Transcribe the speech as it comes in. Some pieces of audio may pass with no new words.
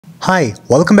Hi,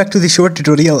 welcome back to the short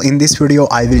tutorial. In this video,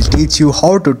 I will teach you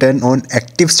how to turn on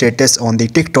active status on the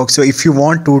TikTok. So if you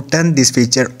want to turn this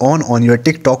feature on your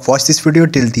TikTok, watch this video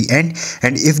till the end.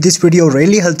 And if this video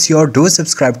really helps you out, do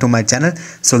subscribe to my channel.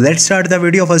 So let's start the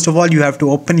video. First of all, you have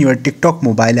to open your TikTok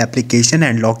mobile application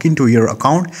and log into your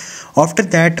account. After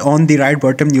that, on the right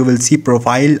bottom, you will see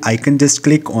profile icon. Just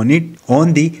click on it.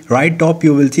 On the right top,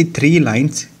 you will see three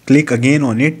lines. Click again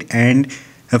on it, and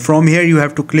from here you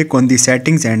have to click on the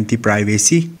settings and the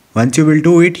privacy. Once you will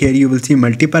do it, here you will see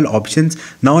multiple options.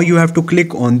 Now you have to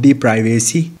click on the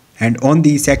privacy, and on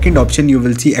the second option you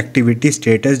will see activity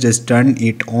status. Just turn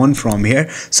it on from here.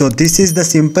 So this is the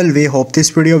simple way. Hope this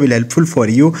video will helpful for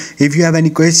you. If you have any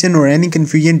question or any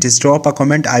confusion, just drop a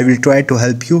comment. I will try to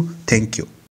help you. Thank you.